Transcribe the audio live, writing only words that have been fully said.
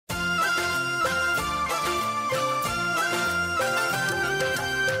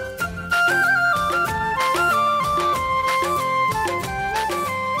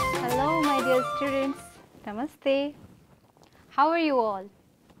Namaste. How are you all?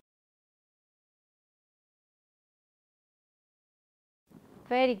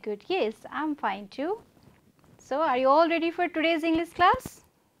 Very good. Yes, I'm fine too. So, are you all ready for today's English class?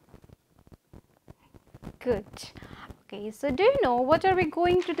 Good. Okay, so do you know what are we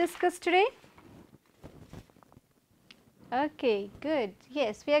going to discuss today? Okay, good.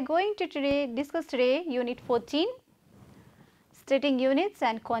 Yes, we are going to discuss today Unit 14, stating units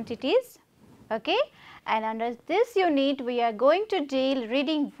and quantities. Okay, and under this unit we are going to deal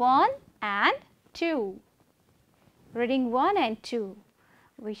reading 1 and 2. Reading 1 and 2.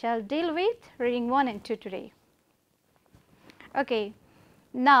 We shall deal with reading 1 and 2 today. Okay,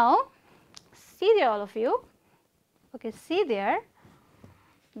 now see there all of you. Okay, see there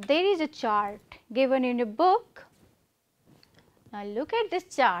is a chart given in a book. Now look at this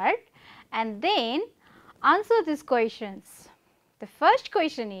chart and then answer these questions. The first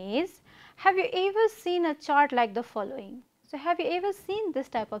question is, have you ever seen a chart like the following? So, have you ever seen this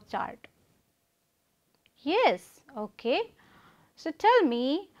type of chart? Yes, okay. So, tell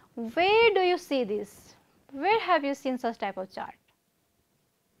me, where do you see this? Where have you seen such type of chart?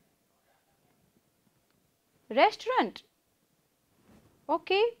 Restaurant.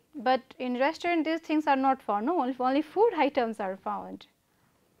 Okay, but in restaurant these things are not found, no, only food items are found.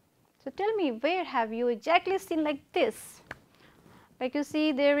 So, tell me, where have you exactly seen like this? Like you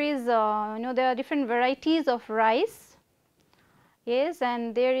see there is, there are different varieties of rice, yes,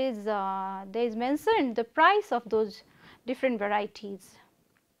 and there is mentioned the price of those different varieties.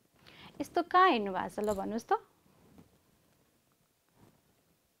 यस्तो कहाँ हेर्नु भएको छ ल भन्नुस् त?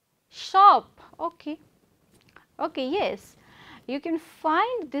 Shop, okay, okay, yes, you can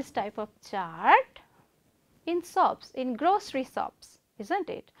find this type of chart in shops, in grocery shops, isn't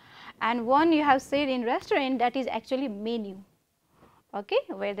it? And one you have said in restaurant, that is actually menu. Okay,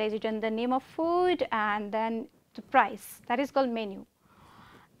 where there is written the name of food and then the price, that is called menu.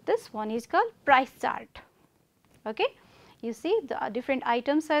 This one is called price chart. Okay, you see the different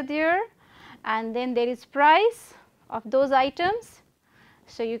items are there and then there is price of those items.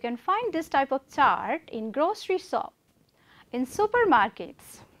 So, you can find this type of chart in grocery shop, in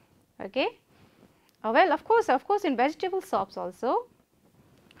supermarkets. Okay, well, of course in vegetable shops also.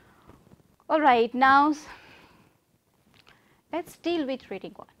 All right, now let us deal with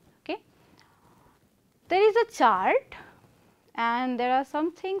reading 1. Okay, there is a chart and there are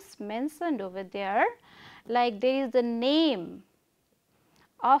some things mentioned over there, like there is the name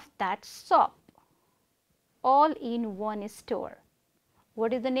of that shop, all in one store.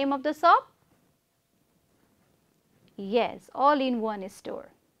 What is the name of the shop? Yes, all in one store.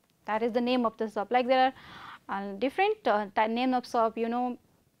 That is the name of the shop. Like there are different name of shop, you know.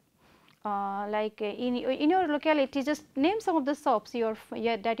 Like in your locality, just name some of the shops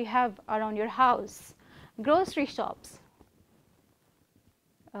that you have around your house. Grocery shops.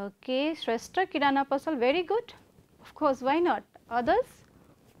 Okay, Shrestha Kirana Pasal, very good. Of course, why not? Others?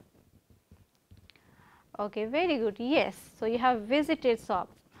 Okay, very good. Yes, so you have visited shop.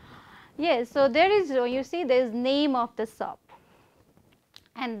 Yes, so there is, you see there is name of the shop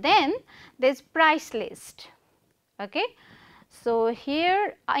and then there is price list. Okay. So,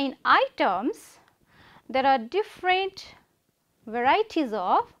 here in items there are different varieties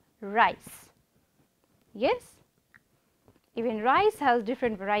of rice. Yes, even rice has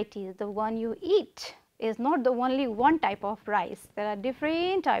different varieties. The one you eat is not the only one type of rice, there are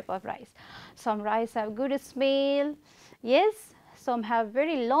different type of rice. Some rice have good smell, yes, some have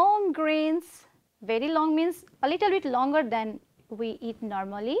very long grains, very long means a little bit longer than we eat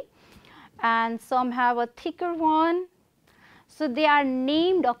normally, and some have a thicker one. So, they are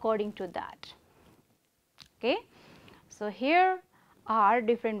named according to that. Okay. So, here are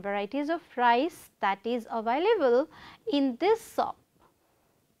different varieties of rice that is available in this shop.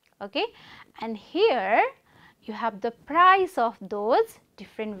 Okay. And here you have the price of those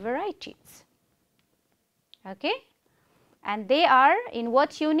different varieties. Okay. And they are in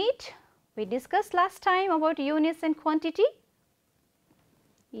what unit? We discussed last time about units and quantity.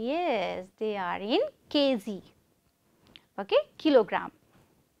 Yes, they are in kg. Okay, kilogram.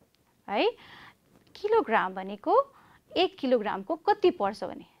 है kilogram भनेको 1 kilogram को कति पर्छ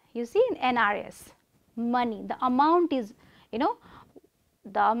भने, you see in NRS, money, the amount is, you know,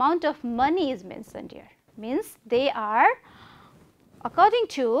 the amount of money is mentioned here, means they are according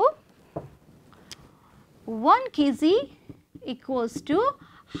to 1 kg equals to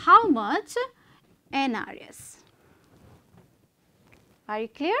how much NRS. Are you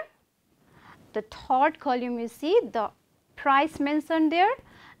clear? The third column you see the price mentioned there,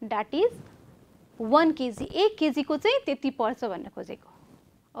 that is 1 kg. 1 kg को चाहिँ त्यति पर्छ भन्न खोजेको.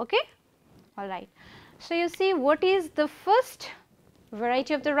 Okay, all right. So, you see what is the first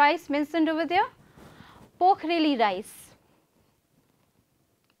variety of the rice mentioned over there? Pokhreli rice.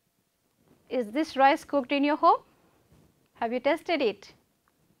 Is this rice cooked in your home? Have you tested it?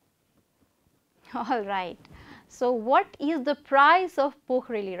 All right. So, what is the price of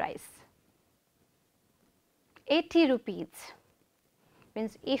Pokhreli rice? 80 rupees.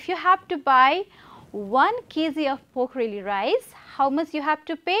 Means if you have to buy 1 kg of Pokhreli rice, how much you have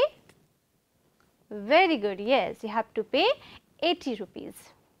to pay? Very good. Yes, you have to pay 80 rupees.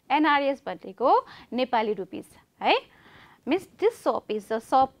 NRS badeko Nepali rupees. Right? Means this shop is a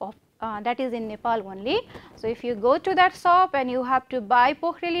shop of that is in Nepal only. So, if you go to that shop and you have to buy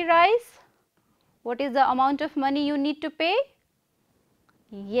Pokhreli rice, what is the amount of money you need to pay?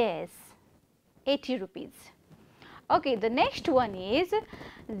 Yes, 80 rupees. Okay, the next one is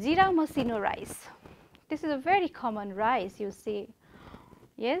Jeera Masino rice. This is a very common rice, you see.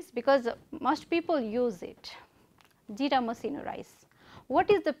 Yes, because most people use it. Jeera Masino rice. What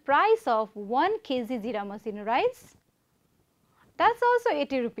is the price of 1 kg Jeera Masino rice? That's also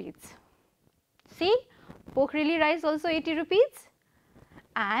 80 rupees. See, Pokhreli rice also 80 rupees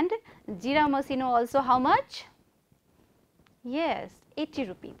and Jeera Masino also how much? Yes, 80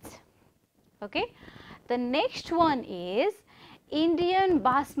 rupees. Okay. The next one is Indian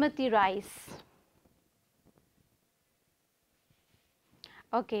Basmati rice.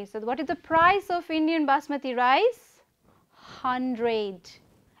 Okay, so what is the price of Indian Basmati rice? 100,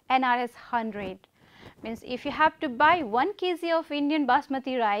 NRS 100. Means if you have to buy 1 kg of Indian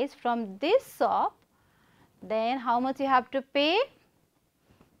Basmati rice from this shop, then how much you have to pay?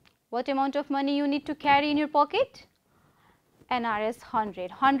 What amount of money you need to carry in your pocket? NRS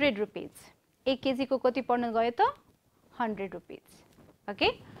 100 rupees. 1 kg ko kati parna gayo ta? 100 rupees.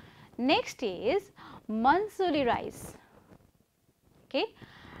 Okay. Next is Mansuli rice. Okay.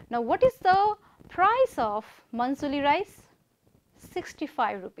 Now, what is the price of Mansuli rice?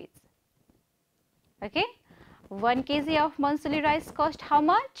 65 rupees. Okay. 1 kg of Mansuli rice cost how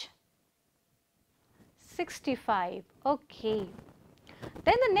much? 65. Okay.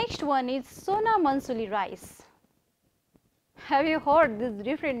 Then the next one is Sona Mansuli rice. Have you heard this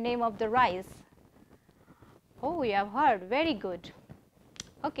different name of the rice? Oh, you have heard. Very good.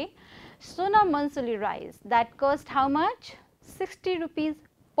 Okay. Sona Mansuli rice, that cost how much? 60 rupees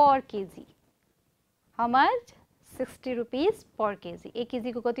per kg. How much? 60 rupees per kg. 1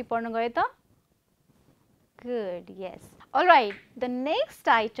 kg ko kati parna gayo ta? Good, yes. Alright, the next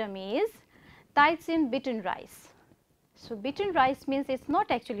item is Taichin beaten rice. So, beaten rice means it is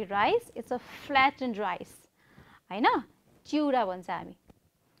not actually rice, it is a flattened rice. हैन? चिउरा भन्छ हामी.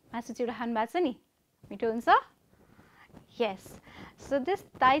 मासु चिउरा खानु भएको छ नि? मिठो हुन्छ? Yes. So, this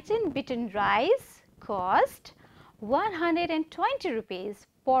Taichin beaten rice cost 120 rupees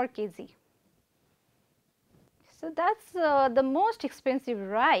per kg. So, that is the most expensive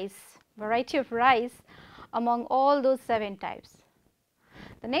rice, variety of rice among all those 7 types.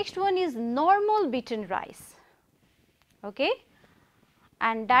 The next one is normal beaten rice. Okay,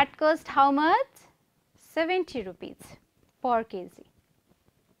 and that cost how much? 70 rupees per kg.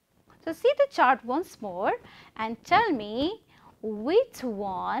 So, see the chart once more and tell me which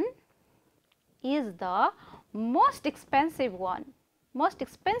one is the most expensive one, most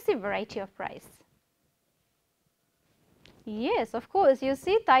expensive variety of rice. Yes, of course, you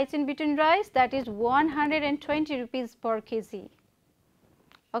see Taichin beaten rice, that is 120 rupees per kg.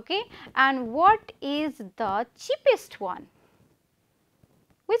 Okay, and what is the cheapest one?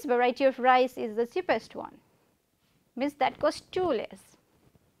 Which variety of rice is the cheapest one? Means that costs 2 less.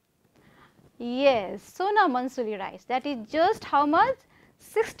 Yes, Sona Mansuli rice, that is just how much?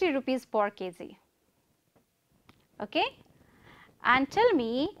 60 rupees per kg. Okay, and tell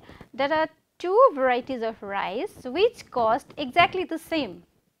me there are 2 varieties of rice which cost exactly the same.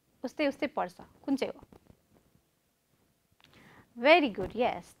 Uste parcha. Kun चाहिँ हो? Very good,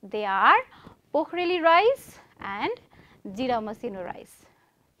 yes, they are Pokhreli rice and Jeera Masino rice.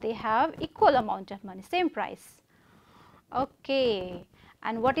 They have equal amount of money, same price. Okay,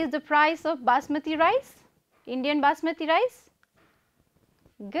 and what is the price of Basmati rice, Indian Basmati rice?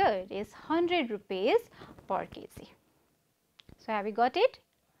 Good, it's 100 rupees per kg. So, have you got it?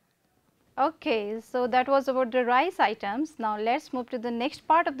 Okay, so that was about the rice items. Now, let us move to the next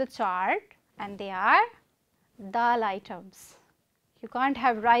part of the chart and they are dal items. You can't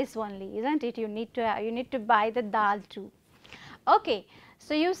have rice only, isn't it? You need to buy the dal too. Okay,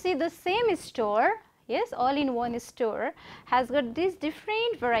 so you see the same store, yes, all in one store has got these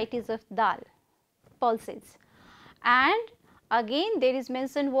different varieties of dal, pulses, and again there is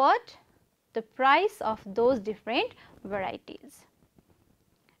mentioned what? The price of those different varieties.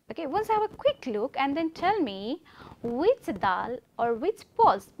 Okay, once have a quick look and then tell me which dal or which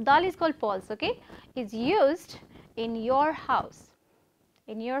pulse, dal is called pulse, okay, is used in your house,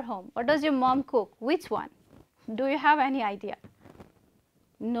 in your home. What does your mom cook? Which one? Do you have any idea?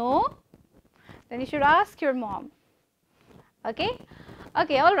 No? Then you should ask your mom. Okay?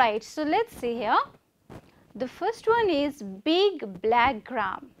 Okay, alright. So let's see here. The first one is big black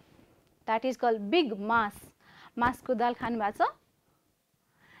gram. That is called big mas. Mas ko dal khanu bhako cha?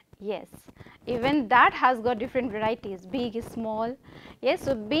 Yes, even that has got different varieties, big, small. Yes,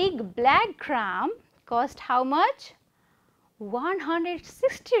 so big black gram cost how much?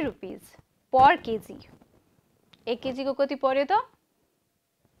 160 rupees per kg. 1 kg ko kati paryo ta?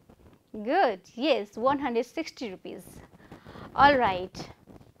 Good, yes, 160 rupees. Alright,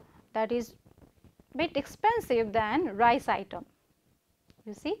 that is bit expensive than rice item.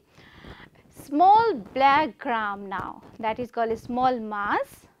 You see, small black gram now, that is called a small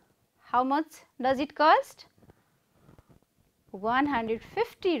mass. How much does it cost?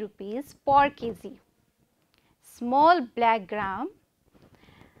 150 rupees per kg. Small black gram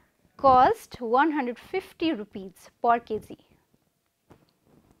cost 150 rupees per kg.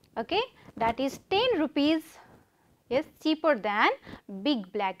 Okay, that is 10 rupees, yes, cheaper than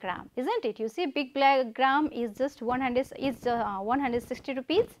big black gram, isn't it? You see, big black gram is just 160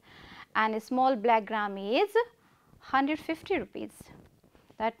 rupees and a small black gram is 150 rupees.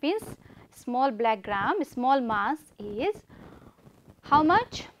 That means small black gram, small mass is how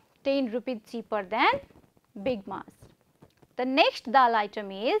much? 10 rupees cheaper than big mass. The next dal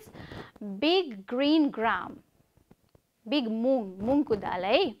item is big green gram, big moong ko dal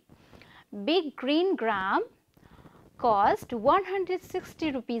hai. Big green gram cost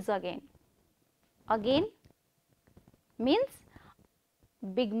 160 rupees again. Again means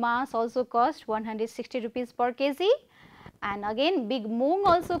big mass also cost 160 rupees per kg. And again big moong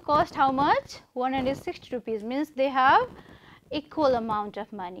also cost how much? 160 rupees, means they have equal amount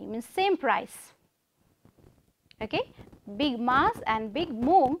of money, means same price. Okay, big mass and big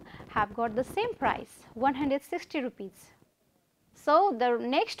moong have got the same price, 160 rupees. So the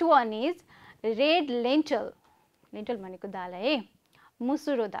next one is red lentil. Lentil maneko dal hai,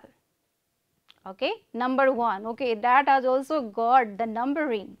 musuro dal. Okay, number 1. Okay, that has also got the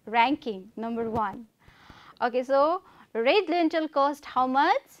numbering, ranking, number 1. Okay, so red lentil cost how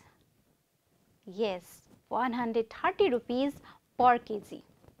much? Yes, 130 rupees per kg.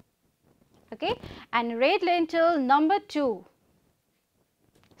 Okay, and red lentil number 2,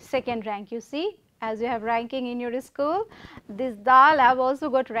 second rank. You see, as you have ranking in your school, this dal have also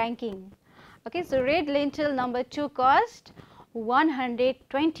got ranking. Okay, so red lentil number 2 cost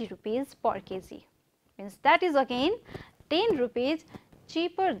 120 rupees per kg, means that is again 10 rupees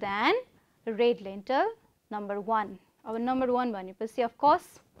cheaper than red lentil number 1. Our number 1 bhanepachi of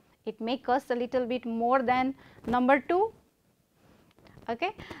course it may cost a little bit more than number 2.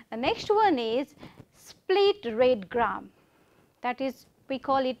 Okay, the next one is split red gram, that is we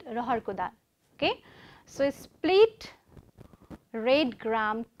call it rahar ko dal. Okay, so split red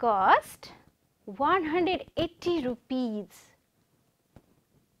gram cost 180 rupees.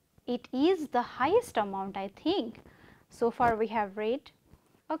 It is the highest amount, I think. So far we have read.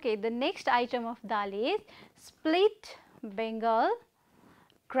 Okay, the next item of dal is split Bengal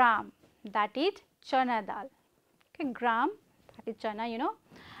gram, that is chana dal. Okay, gram, that is chana, you know.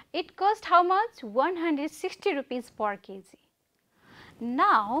 It cost how much? 160 rupees per kg.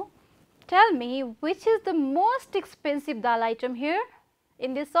 Now, tell me which is the most expensive dal item here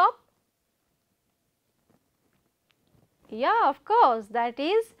in this shop? Yeah, of course, that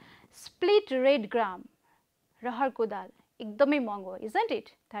is split red gram, rahar ko dal. Ekdamai mango, isn't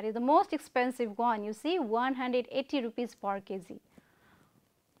it? That is the most expensive one. You see, 180 rupees per kg.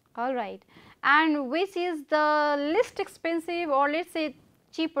 Alright, and which is the least expensive, or let's say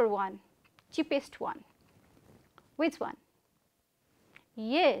cheaper one, cheapest one? Which one?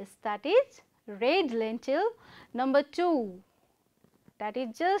 Yes, that is red lentil number 2, that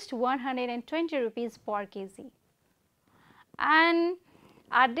is just 120 rupees per kg. And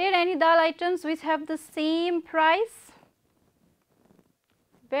are there any dal items which have the same price?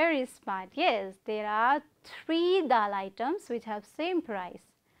 Very smart. Yes, there are 3 dal items which have same price.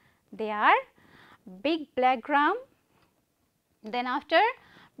 They are big black gram, then after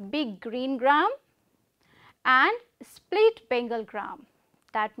big green gram and split Bengal gram.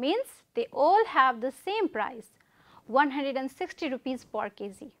 That means they all have the same price, 160 rupees per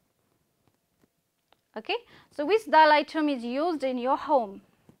kg. Okay, so which dal item is used in your home?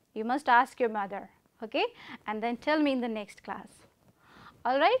 You must ask your mother, okay, and then tell me in the next class.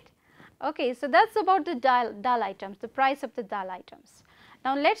 Alright, okay, so that's about the dal items, the price of the dal items.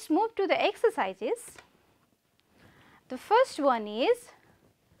 Now, let us move to the exercises. The first one is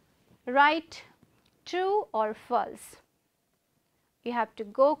write true or false. You have to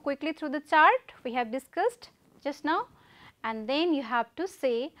go quickly through the chart we have discussed just now, and then you have to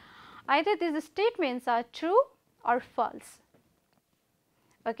say either these statements are true or false.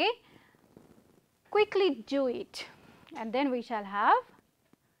 Okay? Quickly do it, and then we shall have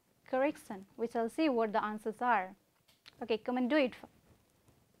correction. We shall see what the answers are. Okay, come and do it.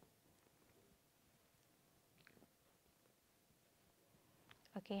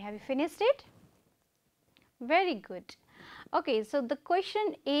 Okay, have you finished it? Very good. Okay, so the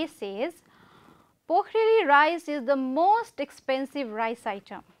question A says, Pokhreli rice is the most expensive rice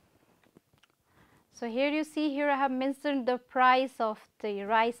item. So, here you see, here I have mentioned the price of the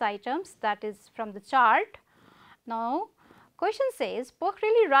rice items, that is from the chart. Now, question says,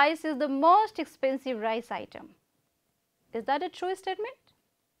 Pokhreli rice is the most expensive rice item. Is that a true statement?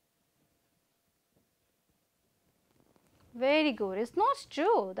 Very good. It's not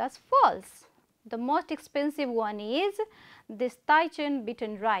true. That's false. The most expensive one is this Taichan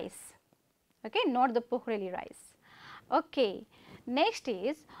beaten rice. Okay, not the Pokhreli rice. Okay. Next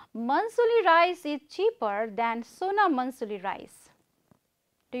is Mansuli rice is cheaper than Sona Mansuli rice.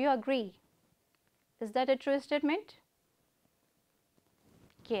 Do you agree? Is that a true statement?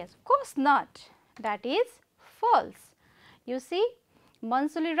 Yes, of course not. That is false. You see,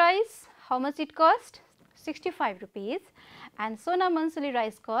 Mansuli rice, how much it cost? 65 rupees, and Sona Mansuli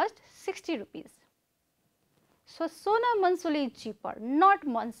rice cost 60 rupees. So, Sona Mansuli is cheaper, not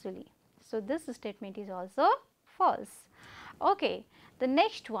Mansuli. So, this statement is also false. Okay, the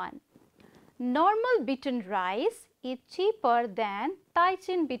next one, normal beaten rice is cheaper than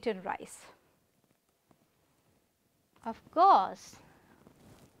Taichan beaten rice. Of course,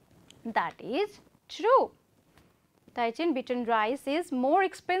 that is true. Taichan beaten rice is more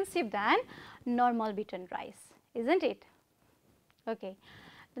expensive than normal beaten rice, isn't it? Okay.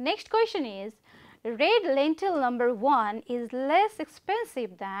 The next question is, red lentil number 1 is less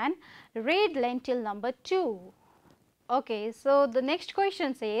expensive than red lentil number 2. Okay, so the next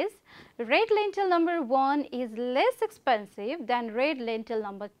question says, red lentil number 1 is less expensive than red lentil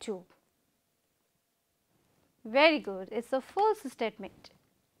number 2. Very good, it's a false statement.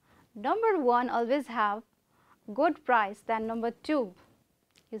 Number 1 always have good price than number 2.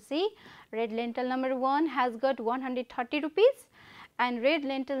 You see, red lentil number 1 has got 130 rupees and red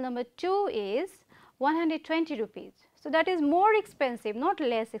lentil number 2 is 120 rupees. So, that is more expensive, not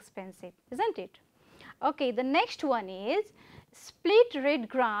less expensive, isn't it? Okay, the next one is split red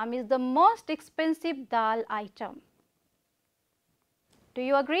gram is the most expensive dal item. Do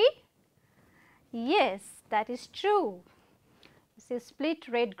you agree? Yes, that is true. You see, split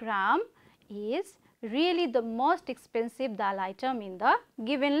red gram is really the most expensive dal item in the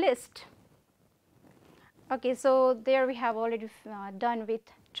given list. Okay, so there we have already done with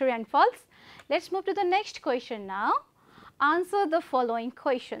true and false. Let us move to the next question now. Answer the following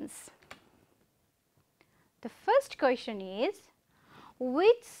questions. The first question is,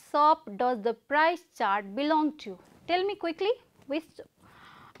 which shop does the price chart belong to? Tell me quickly, which,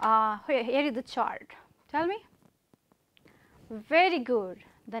 here is the chart. Tell me. Very good.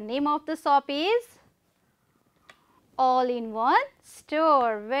 The name of the shop is All-in-One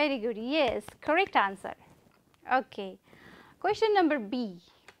Store. Very good. Yes, correct answer. Okay. Question number B.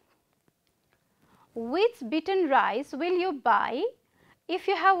 Which beaten rice will you buy if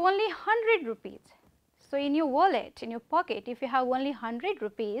you have only 100 rupees? So, in your wallet, in your pocket, if you have only 100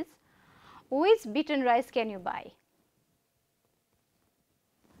 rupees, which beaten rice can you buy?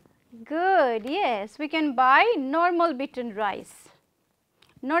 Good, yes, we can buy normal beaten rice,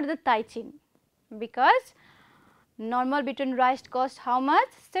 not the Taichan, because normal beaten rice costs how much?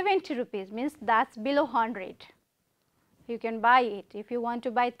 70 rupees, means that's below 100. You can buy it. If you want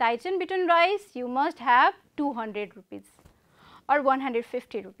to buy Taichan beaten rice, you must have 200 rupees or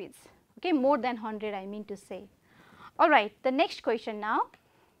 150 rupees. Okay, more than 100 I mean to say. Alright, the next question now.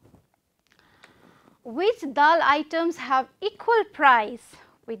 Which dal items have equal price?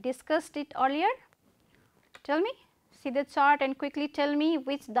 We discussed it earlier. Tell me, see the chart and quickly tell me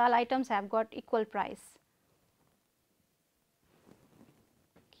which dal items have got equal price.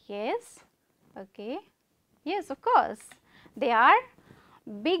 Yes, okay. Yes, of course. They are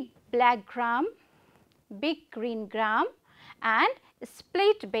big black gram, big green gram and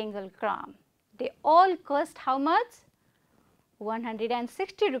split Bengal gram. They all cost how much?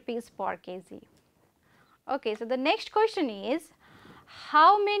 160 rupees per kg. Okay, so the next question is,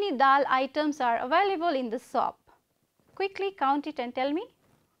 how many dal items are available in the shop? Quickly count it and tell me,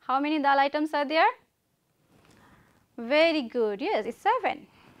 how many dal items are there? Very good. Yes, it's 7.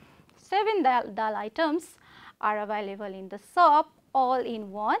 7 dal items are available in the shop, all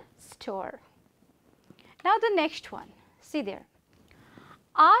in one store. Now the next one, see there.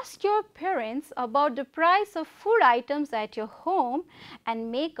 Ask your parents about the price of food items at your home and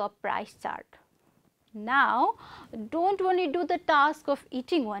make a price chart. Now, don't only do the task of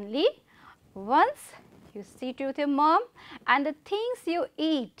eating only. Once you sit with your mom and the things you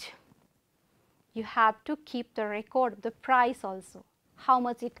eat, you have to keep the record of the price also, how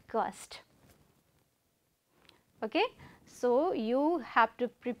much it cost. Okay? So, you have to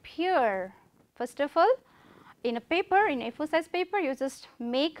prepare, first of all, in a paper, in A4 size paper, you just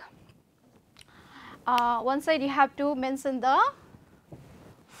make one side you have to mention the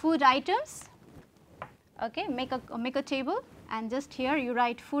food items. Okay, make a table and just here you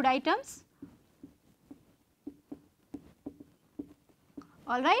write food items.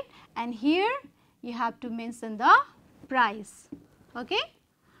 All right, and here you have to mention the price. Okay,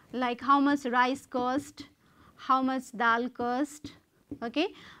 like how much rice cost, how much dal cost. Okay,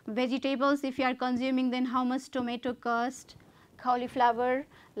 vegetables if you are consuming, then how much tomato cost, cauliflower,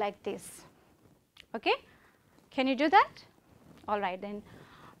 like this. Okay, can you do that? All right, then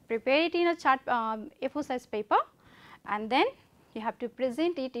prepare it in a chart A4 size paper and then you have to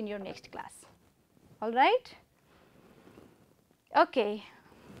present it in your next class. All right. Okay,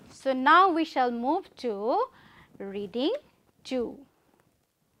 so now we shall move to reading 2.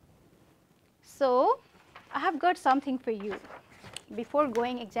 So I have got something for you before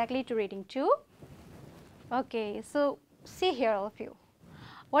going exactly to reading 2. Okay, so see here all of you.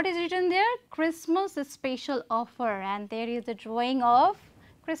 What is written there? Christmas special offer, and there is a drawing of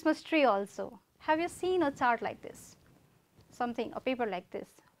Christmas tree also. Have you seen a chart like this? Something, a paper like this?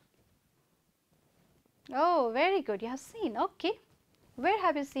 Oh, very good. You have seen. Okay. Where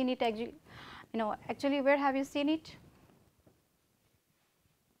have you seen it actually? Actually, where have you seen it?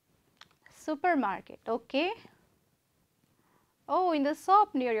 Supermarket. Okay. Oh, in the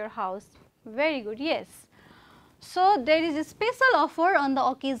shop near your house. Very good. Yes. So there is a special offer on the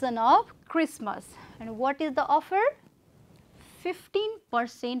occasion of Christmas. And what is the offer?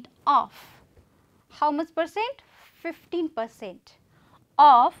 15% off. How much percent? 15%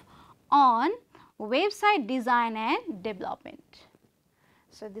 off on website design and development.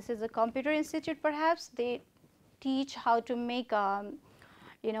 So this is a computer institute, perhaps they teach how to make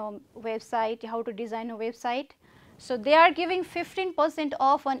website, how to design a website. So they are giving 15%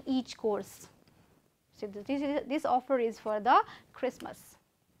 off on each course. So this offer is for the Christmas.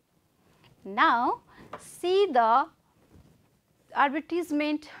 Now see the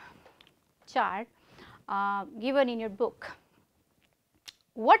advertisement chart given in your book.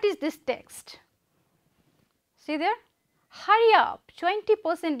 What is this text? See there? Hurry up,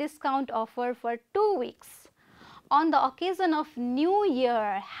 20% discount offer for 2 weeks on the occasion of New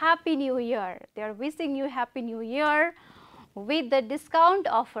Year. Happy New Year. They are wishing you Happy New Year with the discount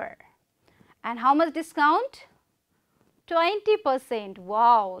offer. And how much discount? 20%.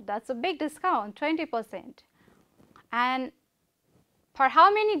 Wow, that's a big discount, 20%. And for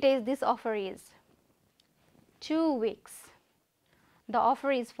how many days this offer is? 2 weeks. The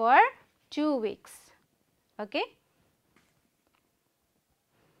offer is for 2 weeks. Okay.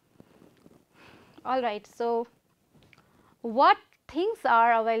 All right. So what things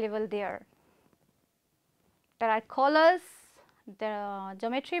are available there? There are colors, there are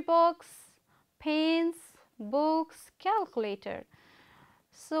geometry box, pens, books, calculator.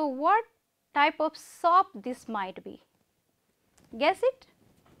 So what type of shop this might be? Guess it?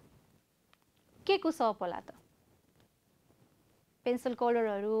 के को shop होला त? Pencil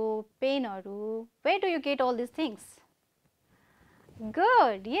color, pen, where do you get all these things?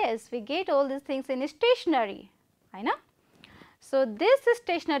 Good, yes, we get all these things in stationery, I know. So this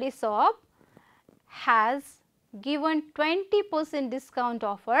stationery shop has given 20% discount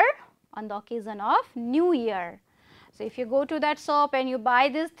offer on the occasion of New Year. So if you go to that shop and you buy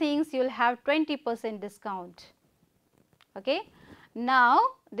these things, you will have 20% discount. Okay. Now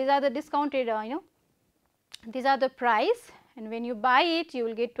these are the discounted, these are the price, and when you buy it, you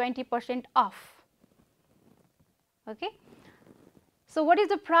will get 20% off. Okay. So what is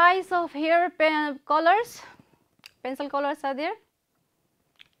the price of here colors? Pencil colors are there?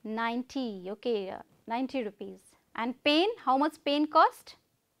 90. Okay, 90 rupees. And pen, how much pen cost?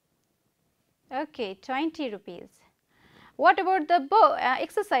 Okay, 20 rupees. What about the book,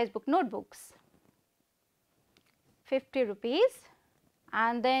 exercise book, notebooks? 50 rupees.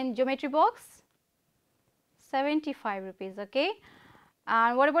 And then geometry box? 75 rupees. Okay.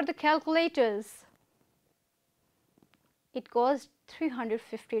 And what about the calculators? It costs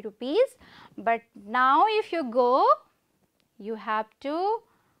 350 rupees, but now if you go, you have to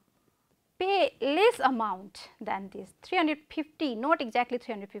pay less amount than this, 350, not exactly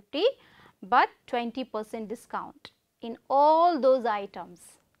 350, but 20% discount in all those items.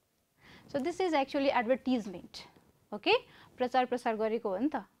 So this is actually advertisement, okay? प्रचार प्रसार गरेको हो नि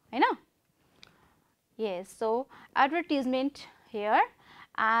त, हैन? Yes, so advertisement here,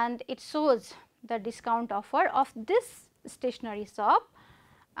 and it shows the discount offer of this stationery shop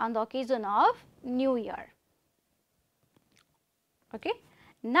on the occasion of New Year. Okay.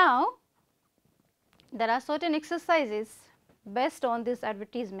 Now, there are certain exercises based on this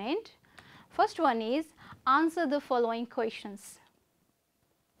advertisement. First one is answer the following questions.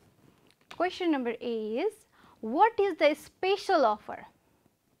 Question number A is, what is the special offer?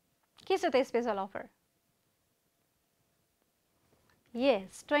 के छ त special offer?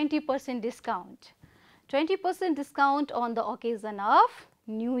 Yes, 20% discount. 20% discount on the occasion of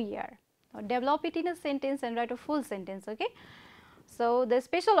New Year. Now, develop it in a sentence and write a full sentence, okay? So, the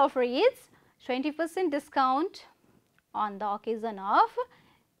special offer is 20% discount on the occasion of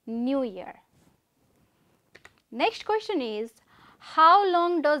New Year. Next question is, how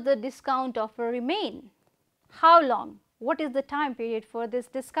long does the discount offer remain? How long? What is the time period for this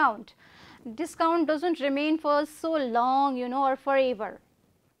discount? Discount doesn't remain for so long, you know, or forever.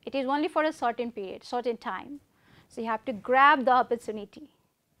 It is only for a certain period, certain time. So, you have to grab the opportunity.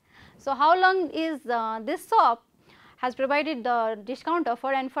 So, how long is this shop has provided the discount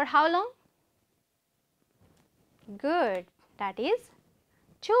offer, and for how long? Good, that is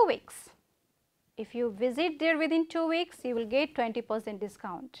 2 weeks. If you visit there within 2 weeks, you will get 20%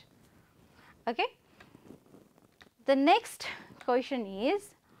 discount. Okay. The next question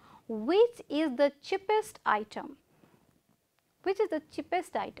is, which is the cheapest item? Which is the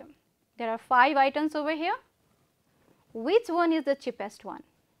cheapest item? There are 5 items over here. Which one is the cheapest one?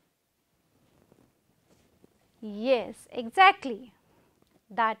 Yes, exactly.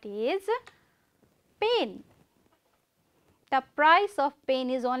 That is pen. The price of pen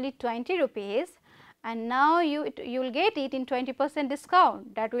is only 20 rupees, and now you will get it in 20%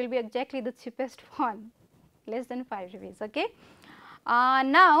 discount. That will be exactly the cheapest one, less than 5 rupees. Okay.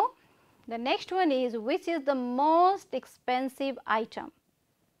 Now, the next one is, which is the most expensive item?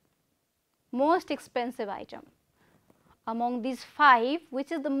 Most expensive item. Among these 5,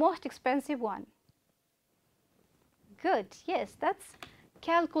 which is the most expensive one? Good, yes, that's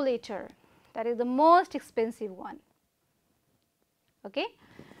calculator. That is the most expensive one. Okay.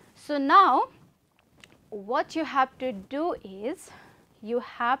 So, now what you have to do is, you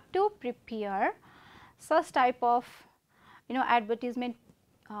have to prepare such type of, you know, advertisement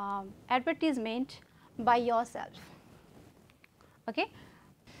by yourself. Okay.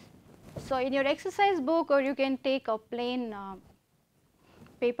 So, in your exercise book, or you can take a plain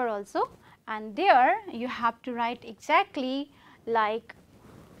paper also, and there you have to write exactly like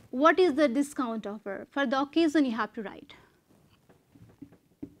what is the discount offer. For the occasion you have to write.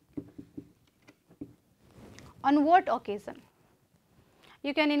 On what occasion?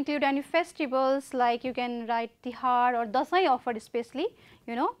 You can include any festivals, like you can write Tihar or Dasai offer especially,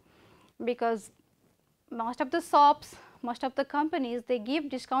 you know, because most of the shops, most of the companies, they give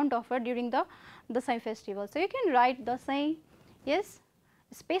discount offer during the Dasai festival. So, you can write Dasai, yes,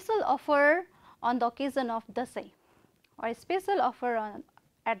 special offer on the occasion of Dasai, or a special offer on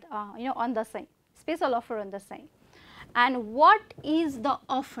you know, on Dasai, special offer on Dasai. And what is the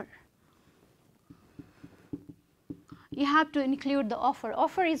offer? You have to include the offer.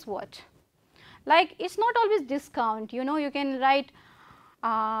 Offer is what? Like, it is not always discount, you know, you can write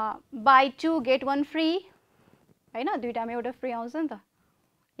buy 2 get 1 free, I know, duitama euta free आउँछ नि त.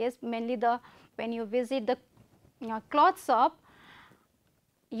 Yes, mainly when you visit the cloth shop,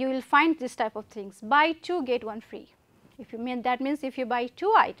 you will find this type of things, buy 2 get 1 free. If you mean, that means if you buy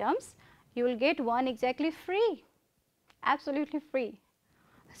 2 items, you will get 1 exactly free, absolutely free.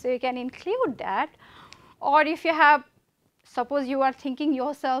 So, you can include that. Or if you have, suppose you are thinking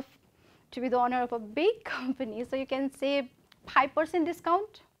yourself to be the owner of a big company, so you can say 5%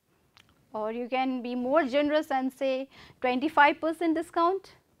 discount, or you can be more generous and say 25%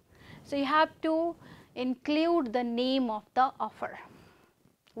 discount. So, you have to include the name of the offer.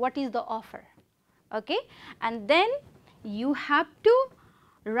 What is the offer? Okay. And then you have to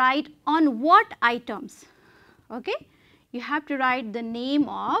write on what items. Okay. You have to write the name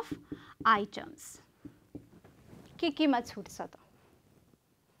of items. के मा छुट छ त?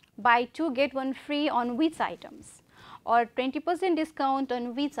 Buy 2 get 1 free on which items, or 20% discount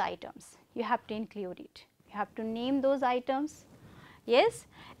on which items? You have to include it. You have to name those items. Yes,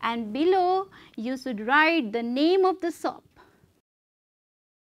 and below you should write the name of the shop.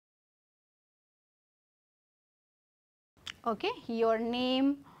 Okay, your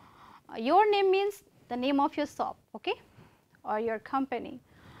name means the name of your shop, okay, or your company,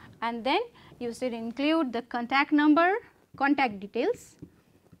 and then you should include the contact number, contact details.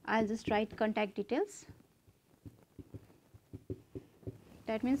 I'll just write contact details.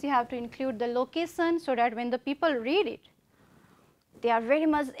 That means you have to include the location so that when the people read it, they are very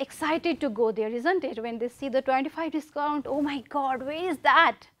much excited to go there, isn't it? When they see the 25 discount, oh my God, where is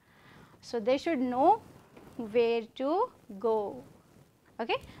that? So they should know where to go.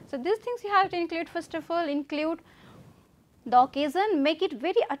 Okay, so these things you have to include. First of all, include the occasion, make it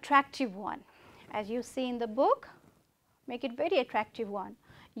very attractive one. As you see in the book, make it very attractive one.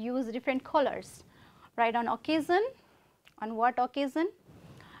 Use different colors. Write on occasion, on what occasion,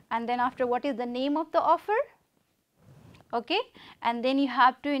 and then after what is the name of the offer. Okay, and then you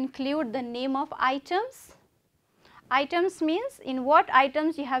have to include the name of items. Items means in what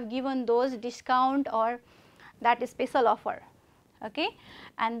items you have given those discount or that special offer. Okay,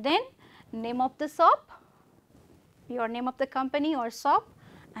 and then name of the shop, your name of the company or shop,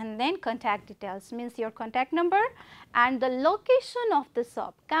 and then contact details means your contact number and the location of the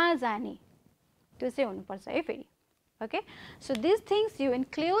shop. कहाँ जाने त्यो चाहिँ हुनुपर्छ है फेरि. Okay, so these things you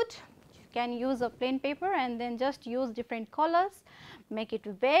include. You can use a plain paper and then just use different colors, make it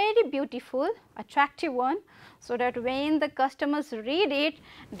very beautiful, attractive one, so that when the customers read it,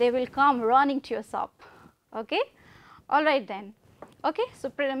 they will come running to your shop. Okay, all right then. Okay,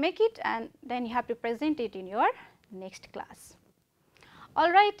 so make it and then you have to present it in your next class.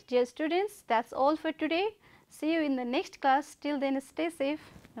 All right, dear students, that's all for today. See you in the next class. Till then, stay safe.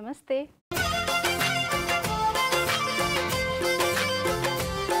 Namaste.